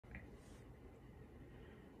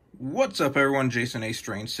What's up everyone, Jason A.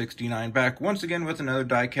 Strange 69 back once again with another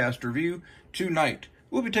diecast review. Tonight,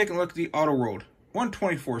 we'll be taking a look at the Auto World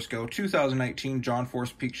 124 scale 2019 John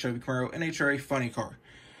Force Peak Chevy Camaro NHRA funny car.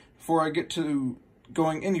 Before I get to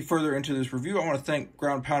going any further into this review, I want to thank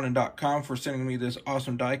groundpounding.com for sending me this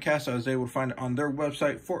awesome diecast. I was able to find it on their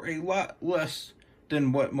website for a lot less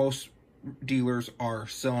than what most dealers are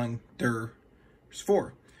selling theirs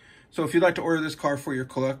for. So if you'd like to order this car for your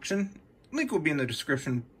collection, link will be in the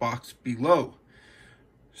description box below.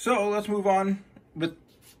 So let's move on with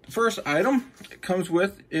the first item it comes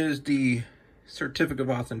with is the certificate of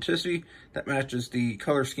authenticity that matches the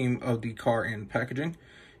color scheme of the car and packaging.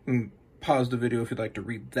 You can pause the video if you'd like to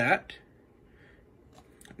read that.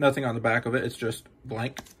 Nothing on the back of it, it's just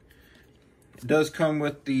blank. It does come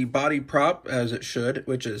with the body prop as it should,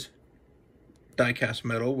 which is die-cast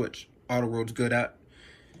metal, which Auto World's good at.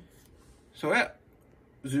 So yeah.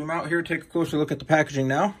 Zoom out here, take a closer look at the packaging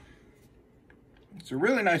now. It's a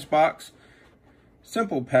really nice box.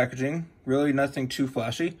 Simple packaging, really nothing too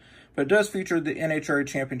flashy, but it does feature the NHRA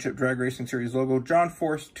Championship Drag Racing Series logo, John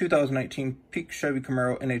Force 2019 Peak Chevy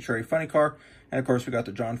Camaro NHRA funny car, and of course we got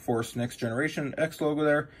the John Force Next Generation X logo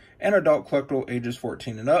there, and adult collectible ages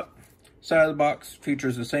 14 and up. Side of the box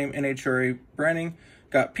features the same NHRA branding,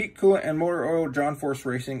 got Peak Coolant and Motor Oil, John Force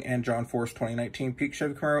Racing, and John Force 2019 Peak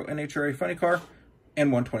Chevy Camaro NHRA funny car, and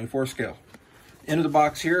 124 scale. Into the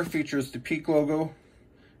box here features the Peak logo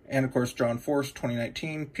and of course John Force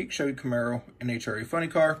 2019 Peak Chevy Camaro NHRA funny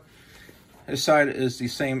car. This side is the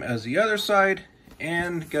same as the other side,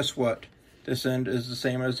 and guess what? This end is the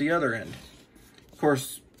same as the other end. Of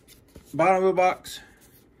course, bottom of the box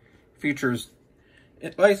features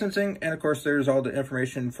licensing, and of course there's all the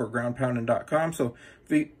information for groundpounding.com. So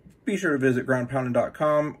be sure to visit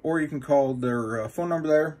groundpounding.com, or you can call their phone number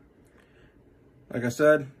there. Like I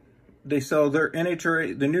said, they sell their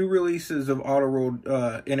NHRA, the new releases of Auto World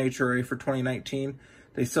NHRA for 2019.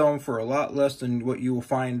 They sell them for a lot less than what you will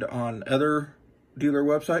find on other dealer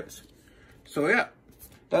websites. So yeah,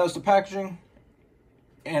 that was the packaging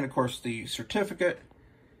and of course the certificate.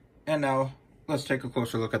 And now let's take a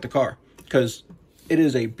closer look at the car, because it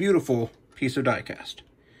is a beautiful piece of diecast.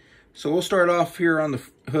 So we'll start off here on the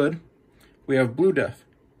hood. We have Blue Def,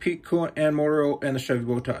 Peak Coolant and Motor Oil, and the Chevy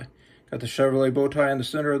bow tie. Got the Chevrolet bow tie in the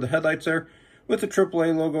center of the headlights there, with the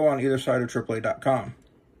AAA logo on either side of AAA.com.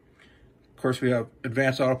 Of course, we have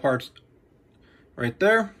Advanced Auto Parts right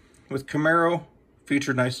there, with Camaro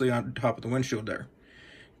featured nicely on top of the windshield there.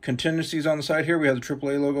 Contingencies on the side here, we have the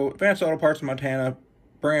AAA logo, Advanced Auto Parts, Montana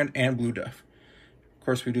brand, and Blue Def. Of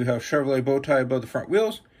course, we do have Chevrolet bow tie above the front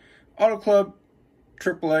wheels, Auto Club,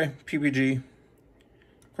 AAA, PPG,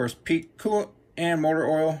 of course, Peak Coolant and Motor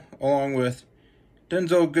Oil, along with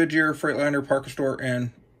Denso, Goodyear, Freightliner, Parker Store,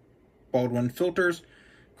 and Baldwin filters.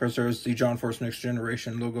 Of course, there's the John Force Next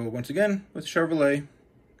Generation logo once again with Chevrolet,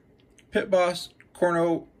 Pit Boss,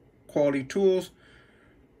 Corno Quality Tools,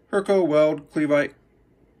 Herco, Weld, Clevite,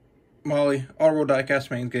 Molly, Auto World Diecast,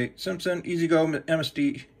 Mainsgate, Simpson, EasyGo,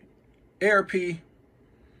 MSD, ARP,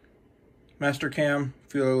 Mastercam,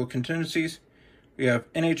 few little contingencies. We have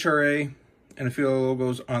NHRA and a few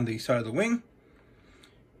logos on the side of the wing.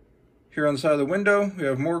 Here on the side of the window, we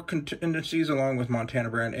have more contingencies along with Montana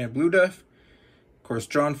brand and Blue Def. Of course,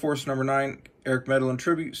 John Force number 9, Eric Medlin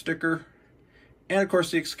tribute sticker. And of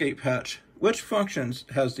course, the escape hatch, which functions,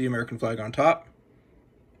 has the American flag on top.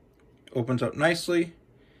 Opens up nicely.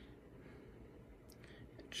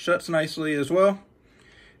 Shuts nicely as well.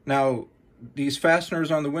 Now, these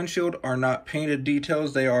fasteners on the windshield are not painted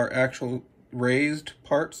details. They are actual raised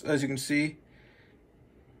parts, as you can see.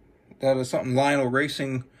 That is something Lionel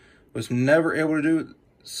Racing was never able to do.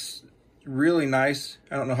 It's really nice.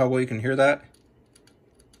 I don't know how well you can hear that,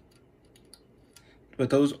 but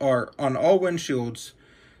those are on all windshields.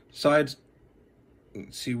 Sides, you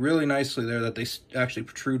can see really nicely there that they actually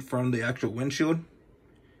protrude from the actual windshield.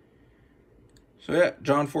 So yeah,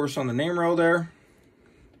 John Force on the name rail there.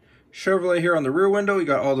 Chevrolet here on the rear window. You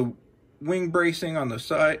got all the wing bracing on the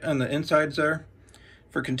side and the insides there.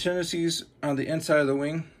 For contingencies on the inside of the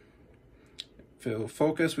wing,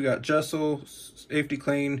 focus, we got Jessel, Safety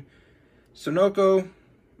Clean, Sunoco,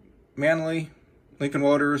 Manley, Lincoln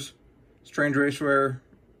Waters, Strange Racewear,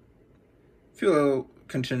 a few little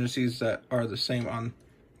contingencies that are the same on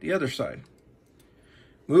the other side.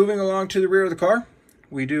 Moving along to the rear of the car,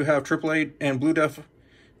 we do have AAA and Blue Def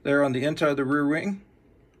there on the inside of the rear wing.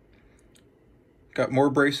 Got more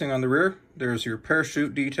bracing on the rear. There's your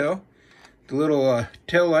parachute detail. The little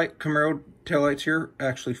tail light, Camaro tail lights here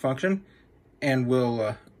actually function and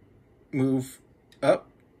will move up.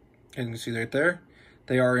 As you can see right there,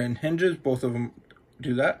 they are in hinges. Both of them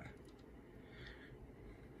do that.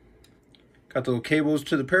 Got the little cables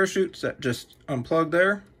to the parachutes that just unplug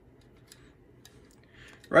there.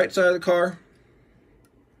 Right side of the car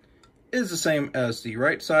is the same as the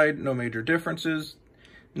right side, no major differences.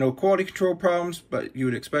 No quality control problems, but you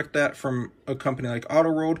would expect that from a company like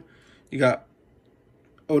Autoworld. You got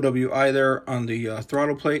OWI there on the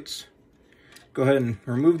throttle plates. Go ahead and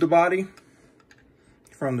remove the body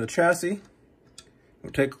from the chassis.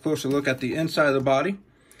 We'll take a closer look at the inside of the body.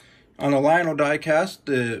 On the Lionel die-cast,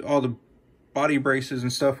 all the body braces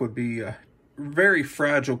and stuff would be very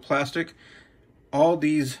fragile plastic. All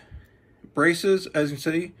these braces, as you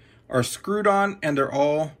can see, are screwed on, and they're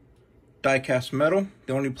all die-cast metal.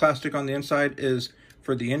 The only plastic on the inside is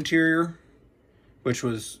for the interior, which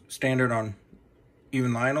was standard on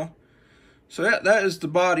even Lionel. So yeah, that is the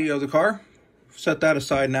body of the car. Set that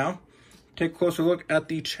aside now. Take a closer look at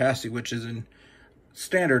the chassis, which is in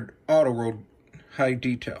standard Autoworld high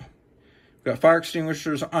detail. We've got fire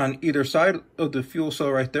extinguishers on either side of the fuel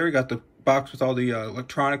cell right there. You got the box with all the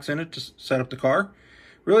electronics in it to set up the car.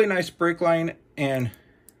 Really nice brake line and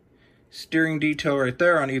steering detail right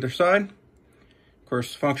there on either side. Of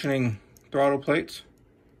course, functioning throttle plates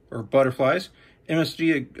or butterflies.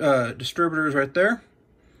 MSD distributors right there.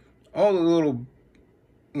 All the little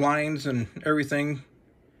lines and everything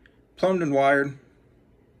plumbed and wired.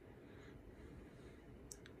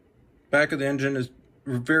 Back of the engine is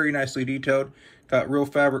very nicely detailed. Got real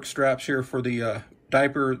fabric straps here for the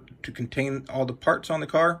diaper to contain all the parts on the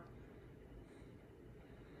car.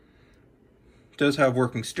 It does have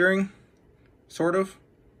working steering, sort of.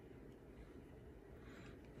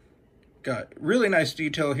 Got really nice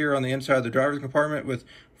detail here on the inside of the driver's compartment with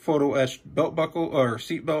photo etched belt buckle or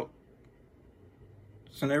seat belts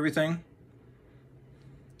and everything.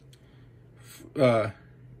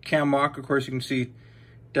 Cam lock, of course, you can see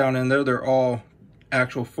down in there, they're all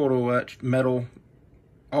actual photo etched metal,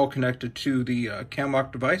 all connected to the cam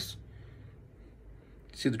lock device.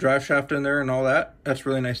 See the drive shaft in there and all that. That's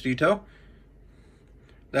really nice detail.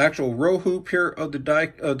 The actual row hoop here of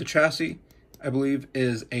the chassis, I believe,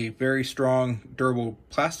 is a very strong, durable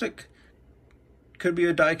plastic. Could be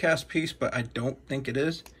a die-cast piece, but I don't think it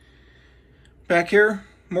is. Back here,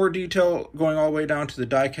 more detail going all the way down to the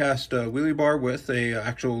die-cast wheelie bar with a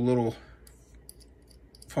actual little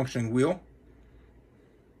functioning wheel.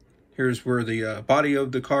 Here's where the body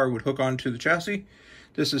of the car would hook onto the chassis.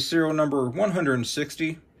 This is serial number 160.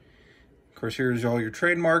 Of course, here's all your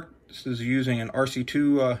trademark. This is using an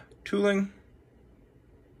RC2 tooling.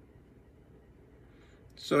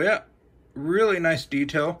 So yeah, really nice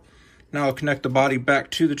detail. Now I'll connect the body back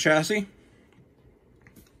to the chassis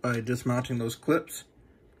by dismounting those clips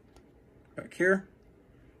back here.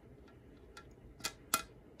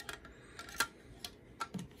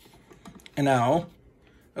 And now,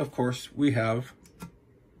 of course, we have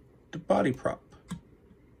the body prop.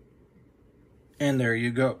 And there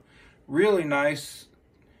you go. Really nice.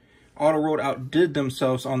 Autoworld outdid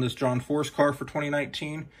themselves on this John Force car for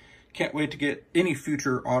 2019. Can't wait to get any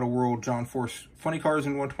future Autoworld John Force funny cars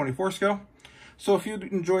in 1/24 scale. So if you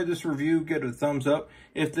enjoyed this review, give it a thumbs up.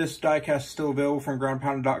 If this diecast is still available from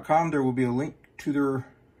groundpounded.com, there will be a link to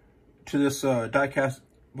this diecast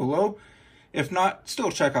below. If not,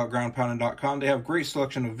 still check out groundpounded.com. They have great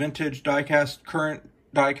selection of vintage diecast, current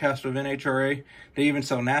diecast of NHRA. They even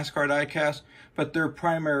sell NASCAR diecast, but their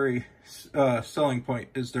primary selling point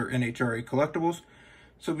is their NHRA collectibles.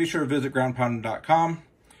 So be sure to visit groundpounded.com.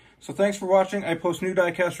 So thanks for watching. I post new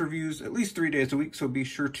diecast reviews at least 3 days a week, so be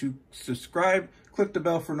sure to subscribe, click the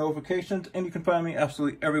bell for notifications, and you can find me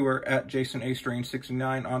absolutely everywhere at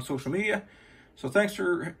JasonA.Strange69 on social media. So thanks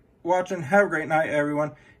for watching. Have a great night,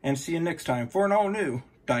 everyone, and see you next time for an all-new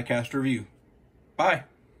diecast review. Bye.